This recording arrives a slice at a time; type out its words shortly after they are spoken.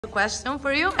Question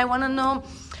for you. I want to know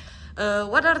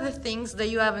what are the things that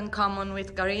you have in common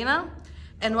with Karina,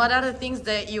 and what are the things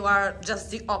that you are just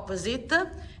the opposite,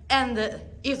 and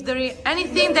if there is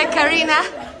anything that Karina,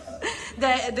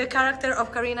 the character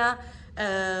of Karina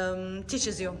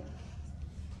teaches you.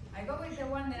 I go with the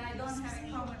one that I don't have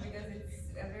in common because it's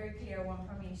a very clear one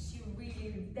for me. She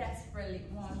really desperately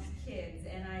wants kids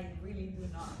and I really do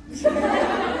not.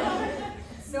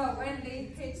 So when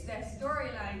they pitched their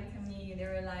storyline to me, they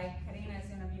were like, Karina is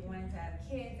going to be wanting to have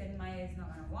kids and Maya is not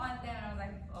going to want them. And I was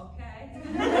like, okay.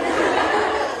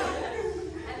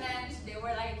 And then they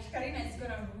were like, Karina is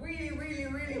going to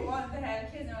really want to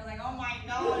have kids. And I was like, oh my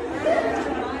God, where am I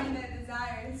going to find that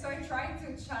desire? And so I tried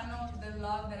to channel the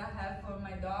love that I have for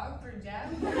my dog, for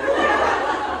Jeff,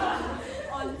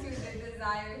 onto the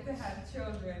desire to have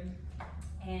children.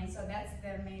 And so that's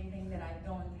the main thing that I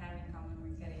don't have in common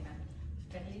with Karina.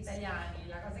 Per gli italiani,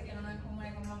 la cosa che non ho in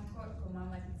comune con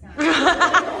mamma Tiziana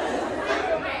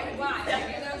è uguale,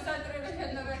 perché te lo sto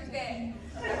traducendo per te.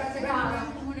 La cosa che non ho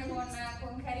in comune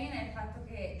con Karina è il fatto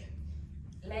che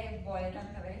lei vuole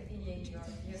tanto avere figli e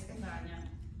io Stefania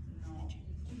no.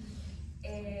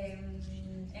 E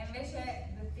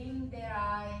invece the thing that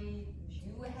I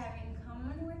do have in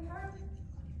common with her,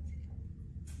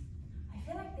 I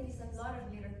feel like there's a lot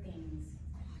of little things.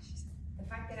 The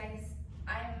fact that I'm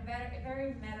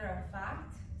very matter of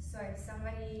fact. So if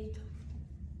somebody,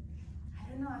 I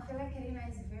don't know, I feel like Karina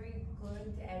is very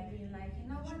good at being like, you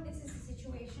know what, this is a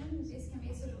situation, this can be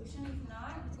a solution. If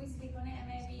not, we speak on it and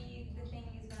maybe the thing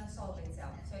is gonna solve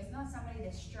itself. So it's not somebody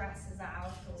that stresses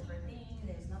out over things.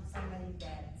 There's not somebody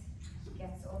that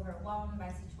gets overwhelmed by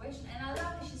a situation. And I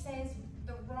love that she says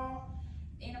the wrong,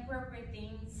 inappropriate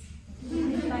things,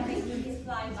 like they just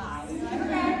fly by. Like,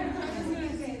 okay, I'm just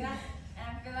gonna say that. And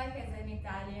I feel like as an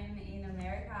Italian in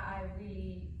America, I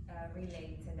really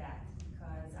relate to that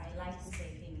because I like to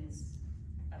say things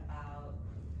about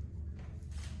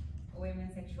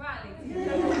women's sexuality,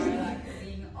 like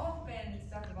being open, to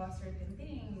talk about certain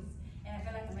things. And I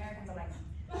feel like Americans are like,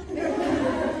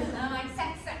 and I'm like,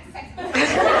 sex.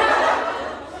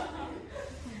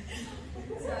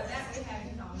 So that we have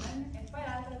in common. E poi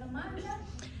l'altra domanda?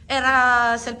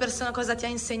 Era se cosa ti ha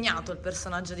insegnato il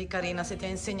personaggio di Karina, se ti ha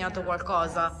insegnato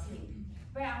qualcosa. Sì.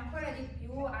 Poi ancora di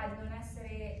più a non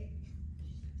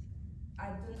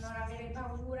avere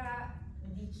paura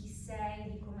di chi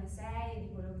sei, di come sei, di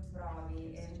quello che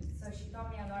provi. And so she taught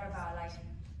me a lot about like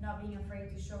not being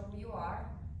afraid to show who you are,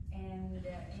 and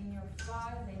in your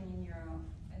flaws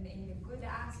and in the good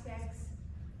aspects.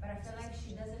 But I feel like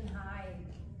she doesn't hide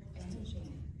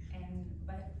anything.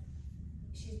 But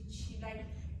she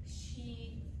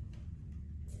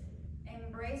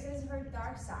embraces her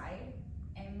dark side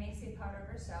and makes it part of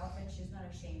herself, and she's not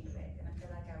ashamed of it. And I feel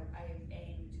like I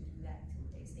aim to do that too.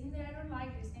 There's things that I don't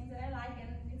like, there's things that I like, and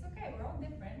it's okay, we're all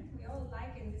different. We all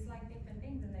like and dislike different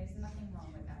things, and there's nothing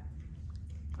wrong with that.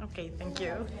 Ok, thank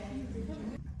you.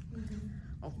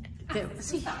 Okay.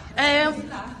 Sì.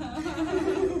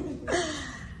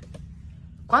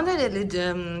 Quando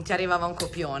ti arrivava un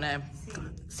copione,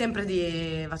 sempre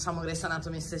di, facciamo Grey's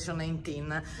Anatomy Station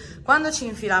 19, quando ci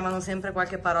infilavano sempre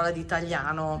qualche parola di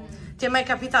italiano, ti è mai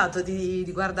capitato di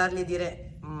guardarli e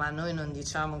dire ma noi non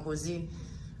diciamo così?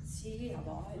 Sì, a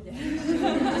voglia.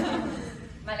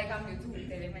 Ma le cambio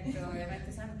tutte, le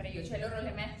metto sempre io, cioè loro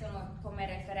le mettono come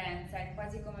referenza, è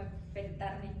quasi come per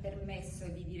darmi il permesso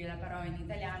di dire la parola in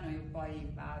italiano e io poi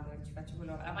vado e ci faccio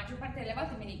quello. La maggior parte delle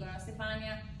volte mi dicono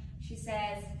Stefania, she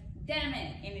says damn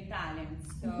it in Italian,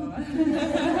 so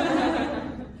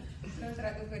lo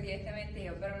traduco direttamente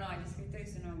io, però no, gli scrittori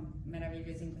sono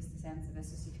meravigliosi in questo senso,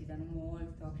 adesso si fidano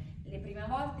molto. Le prime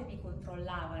volte mi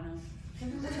controllavano,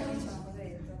 diciamo, cosa hai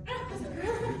detto?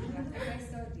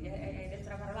 Questo hai detto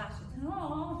la parolaccia?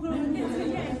 No, non ho detto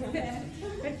niente,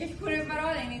 perché alcune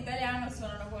parole in italiano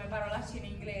suonano come parolacce in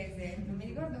inglese. Non mi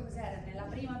ricordo cos'era, nella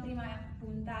prima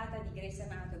puntata di Grey's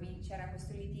Anatomy c'era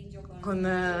questo litigio con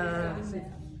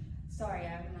sorry,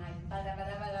 I'm like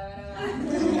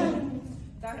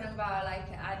talking about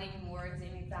like adding words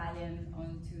in Italian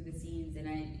onto the scenes, and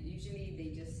usually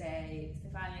they just say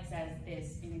Stefania says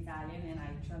this in Italian, and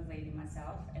I translate it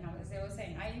myself. And I was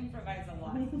saying I improvise a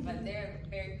lot, but they're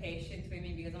very patient with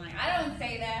me because I'm like I don't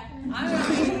say that. I'm not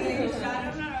English.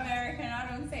 I'm not American. I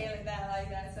don't say it like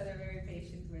that. So they're very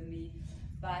patient with me.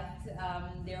 But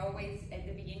they're always at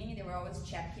the beginning. They were always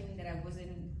checking that I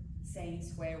wasn't saying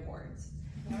swear words.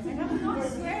 I was like, I'm not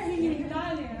swearing in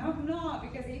Italian, I'm not,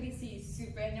 because ABC is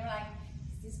super, and they were like,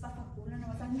 is this Papaculo? And I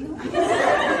was like, no.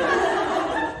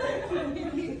 And they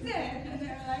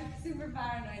were like super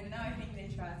paranoid, and now I think they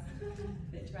trust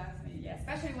me, yeah,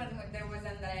 especially when there was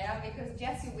Andrea, because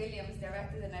Jesse Williams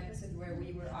directed an episode where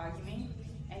we were arguing,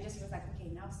 and Jesse was like, okay,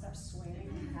 now start swearing.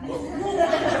 See what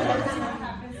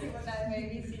happens, see what that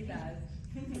ABC does.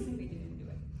 We didn't do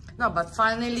it. No, but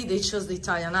finally they chose the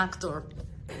Italian actor.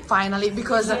 Finally,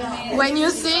 because when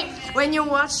you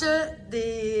watch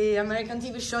the American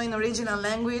TV show in original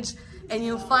language and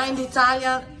you find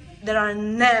Italian, there are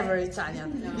never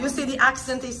Italian. No. You see the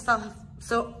accent is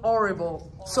so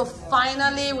horrible. So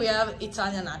finally we have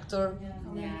Italian actor.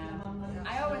 Yeah.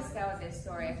 I always tell this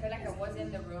story. I feel like I was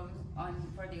in the room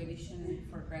for the audition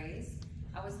for Grace.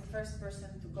 I was the first person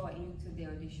to go into the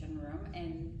audition room,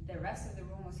 and the rest of the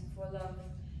room was full of,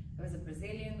 there was a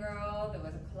Brazilian girl, there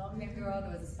was a Colombian girl,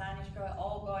 there was a Spanish girl,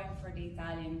 all going for the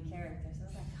Italian character. So I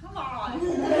was like, come on!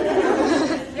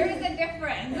 There is a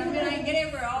difference. I mean, I get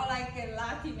it, we're all like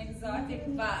Latin exotic,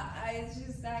 but it's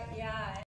just like, yeah.